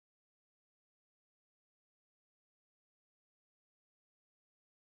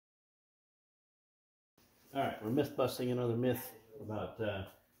Alright, we're myth busting another myth about the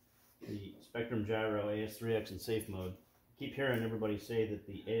Spektrum gyro AS3X in safe mode. I keep hearing everybody say that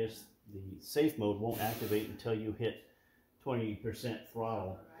the safe mode won't activate until you hit 20%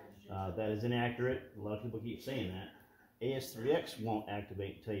 throttle. That is inaccurate. A lot of people keep saying that. AS3X won't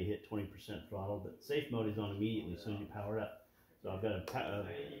activate until you hit 20% throttle, but safe mode is on immediately as soon as you power it up. So I've got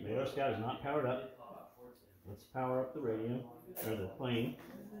my AeroScout is not powered up. Let's power up the radio, or the plane.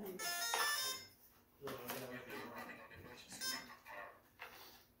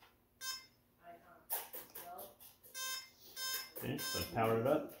 Okay, so I've powered it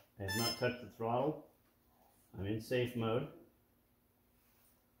up. I have not touched the throttle. I'm in safe mode.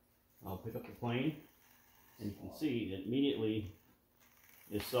 I'll pick up the plane, and you can see it immediately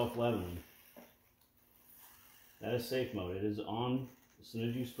is self-leveling. That is safe mode. It is on as soon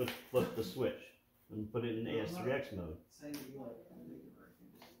as you flip the switch. And put it in AS3X mode.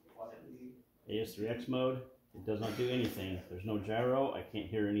 AS3X mode, it does not do anything. There's no gyro. I can't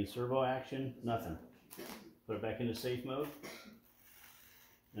hear any servo action. Nothing. Put it back into safe mode,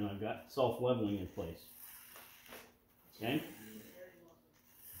 and I've got self-leveling in place. Okay?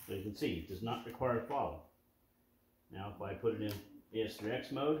 So you can see, it does not require throttle. Now if I put it in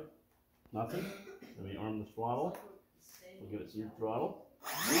AS3X mode, nothing. Let me arm the throttle. We'll give it some throttle.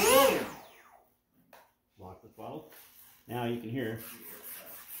 Lock the throttle. Now you can hear,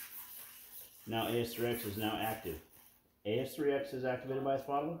 now AS3X is now active. AS3X is activated by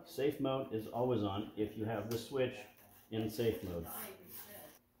throttle. Safe mode is always on if you have the switch in safe mode.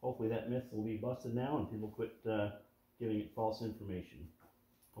 Hopefully that myth will be busted now and people quit giving it false information.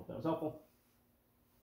 Hope that was helpful.